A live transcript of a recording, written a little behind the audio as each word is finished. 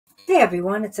Hey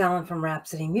everyone, it's Ellen from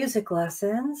Rhapsody Music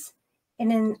Lessons, and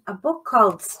in a book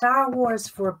called Star Wars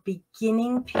for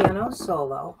Beginning Piano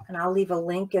Solo, and I'll leave a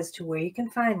link as to where you can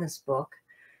find this book,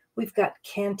 we've got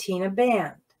Cantina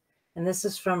Band, and this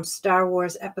is from Star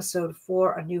Wars Episode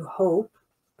 4, A New Hope,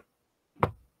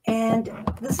 and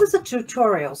this is a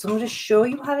tutorial, so I'm going to show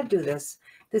you how to do this.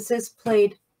 This is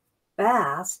played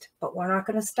fast, but we're not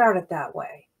going to start it that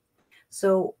way.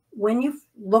 So when you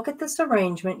look at this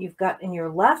arrangement, you've got in your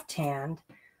left hand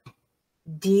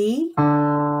D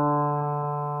and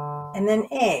then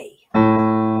A.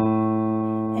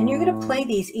 And you're going to play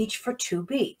these each for 2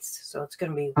 beats. So it's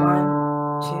going to be 1,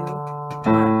 2,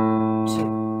 1, 2,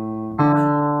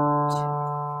 1,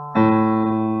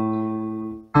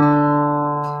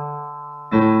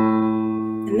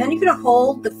 2. And then you're going to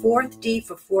hold the 4th D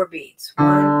for 4 beats.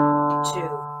 1, 2,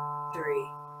 3,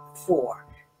 4.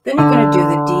 Then you're going to do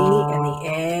the D and the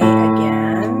A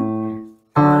again.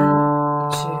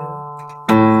 1,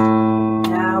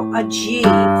 2. Now a G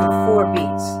for 4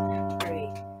 beats. 3.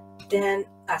 Then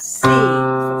a C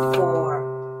for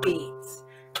 4 beats.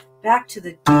 Back to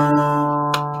the D.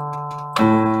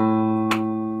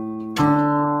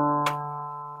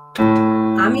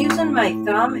 I'm using my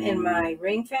thumb and my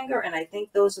ring finger, and I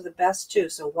think those are the best too.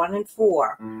 So 1 and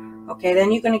 4. Okay,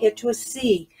 then you're going to get to a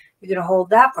C. You're going to hold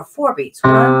that for 4 beats.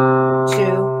 1,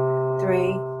 2,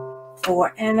 3,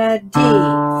 4, and a D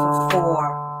for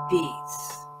 4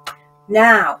 beats.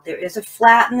 Now, there is a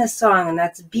flat in this song, and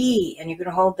that's B, and you're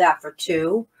going to hold that for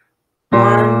 2.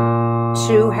 1,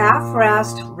 2, half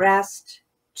rest, rest,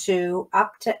 2,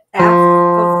 up to F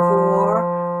for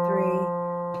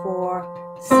 4, 3, 4,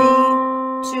 C,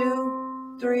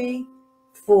 2, 3,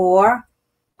 4,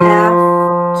 F,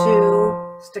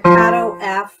 2, staccato,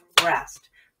 F, rest.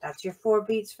 That's your 4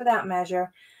 beats for that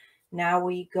measure. Now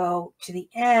we go to the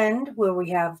end where we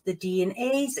have the D and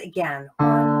A's again.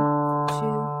 1, 2,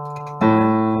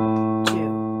 1, 2,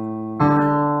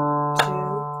 1,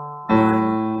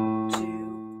 2,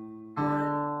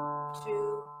 1,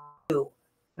 2, 2.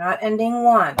 Not ending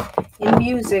 1. In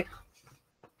music,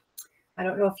 I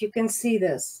don't know if you can see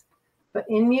this, but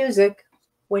in music,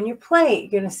 when you play,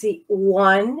 you're going to see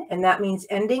 1, and that means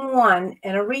ending 1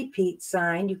 and a repeat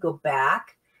sign. You go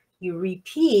back. You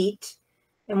repeat,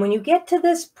 and when you get to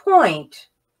this point,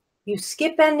 you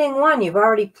skip ending 1. You've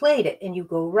already played it, and you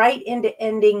go right into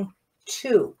ending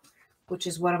 2, which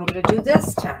is what I'm going to do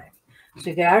this time.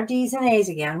 So we got our D's and A's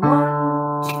again. 1,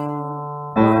 2,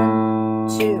 1,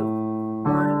 2,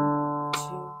 1, 2,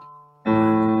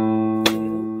 1,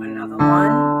 2. Another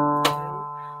 1,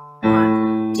 2,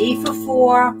 1. D for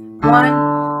 4.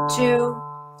 1, 2,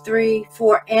 3,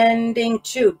 4. Ending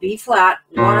 2. B flat.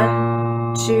 1,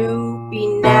 2, B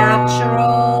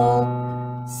natural,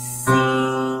 C,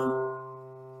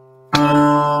 D,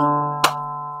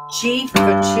 G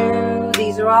for 2,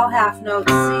 these are all half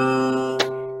notes, C,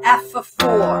 F for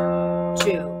 4,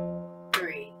 2,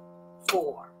 3,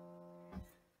 4.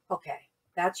 Okay,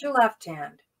 that's your left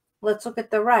hand. Let's look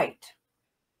at the right.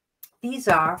 These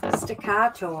are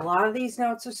staccato. A lot of these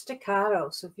notes are staccato,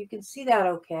 so if you can see that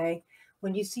okay.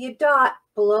 When you see a dot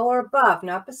below or above,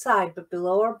 not beside, but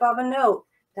below or above a note,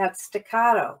 that's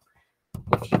staccato.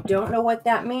 If you don't know what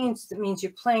that means, it means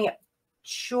you're playing it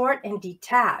short and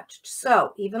detached.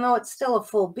 So even though it's still a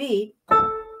full beat,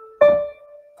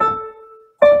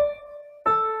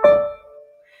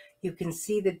 you can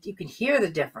see that you can hear the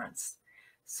difference.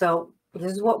 So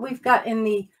this is what we've got in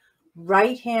the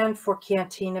right hand for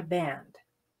Cantina Band.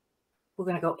 We're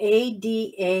going to go A,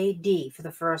 D, A, D for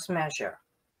the first measure.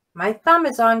 My thumb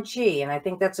is on G, and I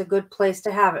think that's a good place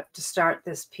to have it to start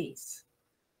this piece.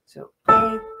 So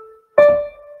A,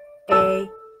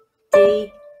 D,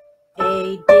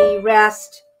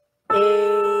 rest,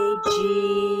 A,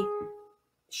 G,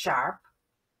 sharp.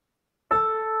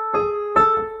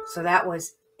 So that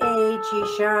was A, G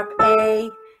sharp,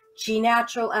 A, G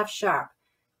natural, F sharp,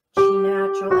 G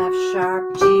natural, F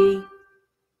sharp, G.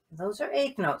 Those are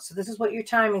 8th notes, so this is what your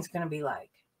timing is going to be like.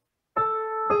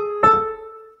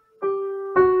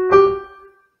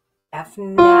 F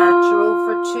natural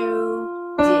for 2,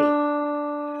 D.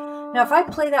 Now, if I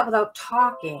play that without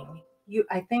talking,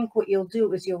 I think what you'll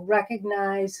do is you'll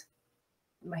recognize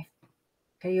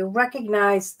you'll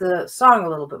recognize the song a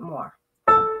little bit more.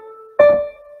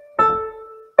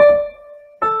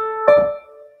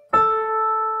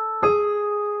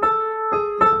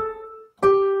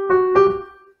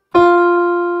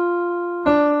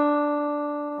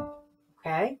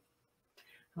 Okay,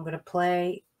 I'm going to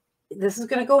play. This is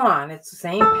going to go on. It's the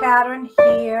same pattern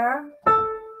here.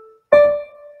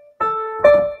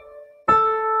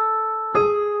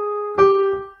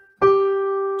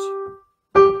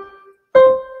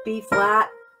 B flat,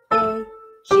 A,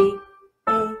 G,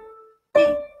 A,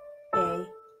 D, A,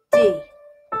 D.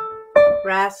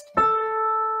 Rest.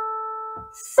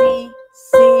 C,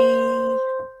 C,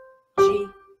 G,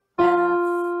 F,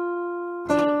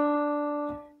 D,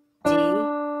 D,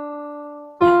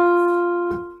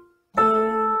 F,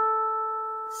 A,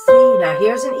 C. Now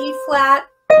here's an E flat.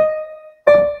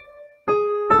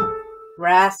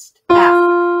 Rest, F,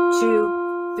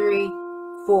 2, 3,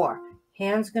 4.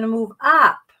 Hand's going to move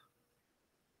up.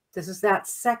 This is that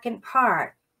second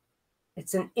part.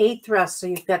 It's an eighth rest, so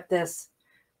you've got this,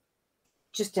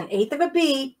 just an eighth of a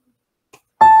beat.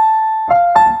 Rest.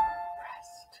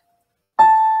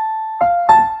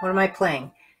 What am I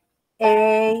playing?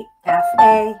 A, F,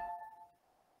 A,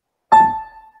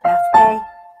 F, A,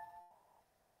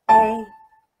 A,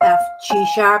 F, G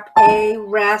sharp, A,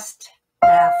 rest,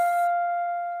 F,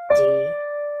 D,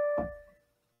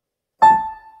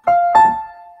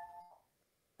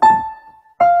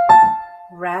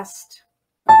 rest,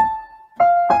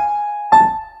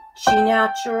 G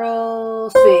natural,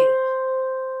 C.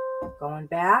 Going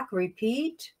back,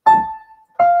 repeat.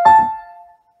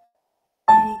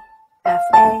 A, F,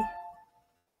 A,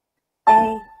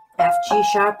 F, G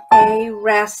sharp, A,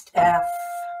 rest, F,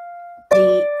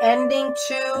 D, ending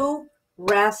 2,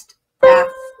 rest,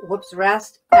 F, whoops,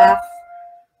 rest, F,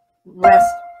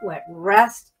 rest, what,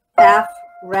 rest, F,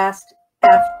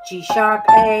 G sharp,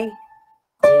 A,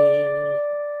 D,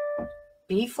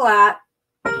 B flat,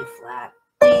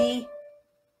 D,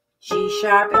 G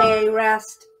sharp, A,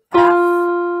 rest, F.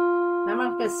 Now I'm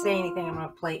not going to say anything, I'm going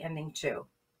to play ending 2.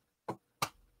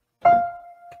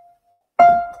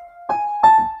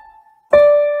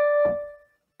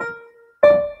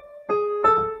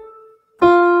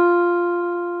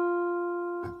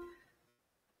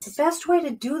 The best way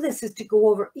to do this is to go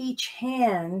over each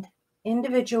hand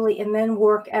individually and then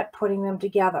work at putting them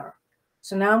together.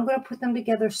 So now I'm going to put them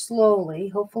together slowly.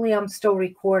 Hopefully I'm still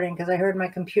recording because I heard my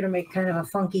computer make kind of a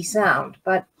funky sound.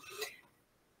 But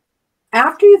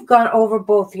after you've gone over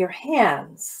both your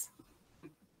hands,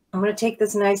 I'm going to take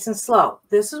this nice and slow.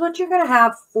 This is what you're going to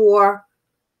have for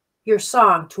your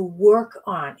song to work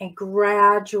on and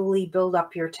gradually build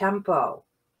up your tempo.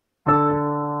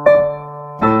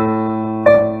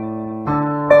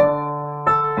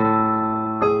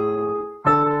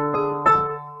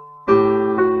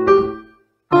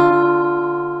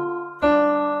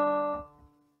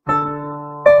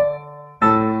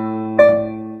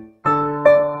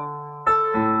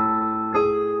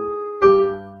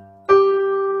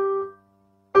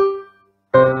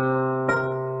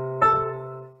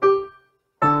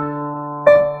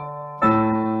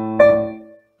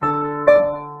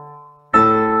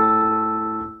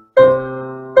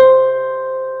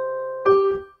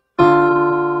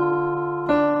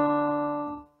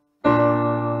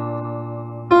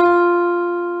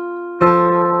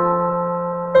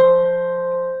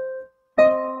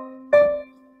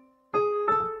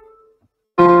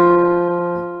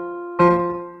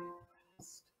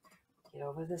 Get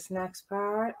over this next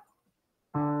part.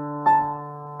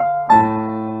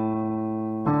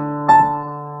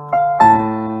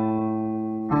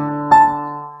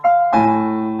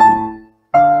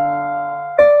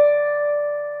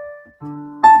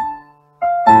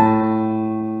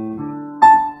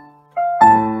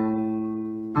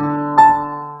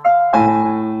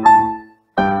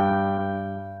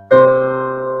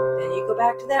 Then you go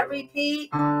back to that repeat.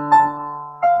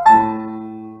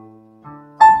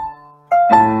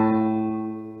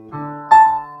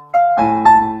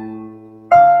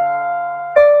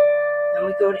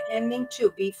 Go to ending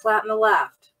 2, B flat on the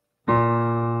left. Down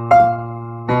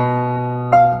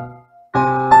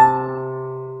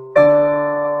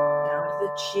to the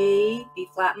G, B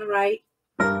flat on the right.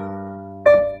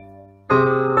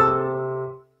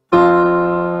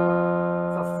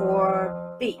 For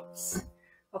 4 beats.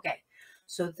 Okay,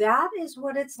 so that is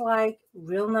what it's like,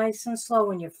 real nice and slow.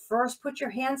 When you first put your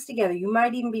hands together, you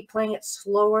might even be playing it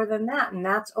slower than that, and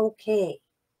that's okay.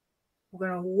 We're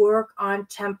going to work on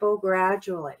tempo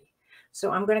gradually.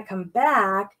 So I'm going to come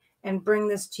back and bring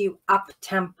this to you up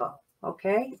tempo.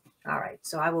 Okay? All right.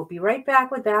 So I will be right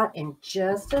back with that in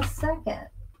just a second.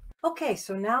 Okay.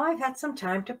 So now I've had some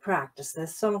time to practice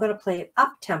this. So I'm going to play it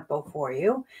up tempo for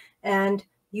you. And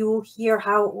you will hear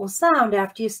how it will sound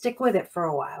after you stick with it for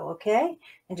a while. Okay?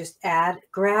 And just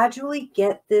gradually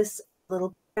get this a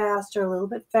little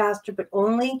bit faster, but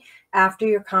only after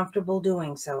you're comfortable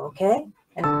doing so. Okay?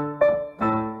 And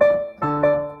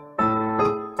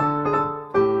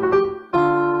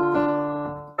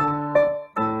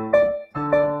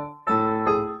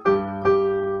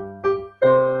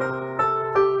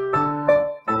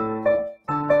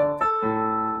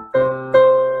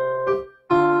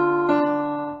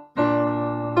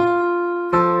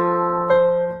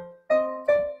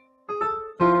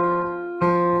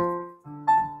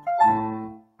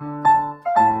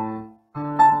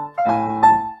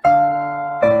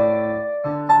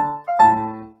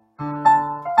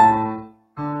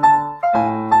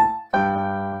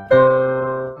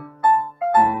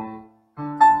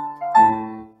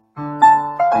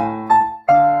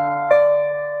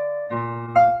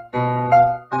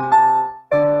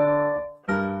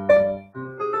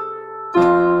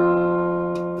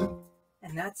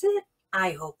that's it.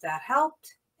 I hope that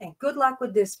helped. And good luck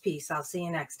with this piece. I'll see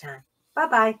you next time.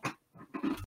 Bye-bye.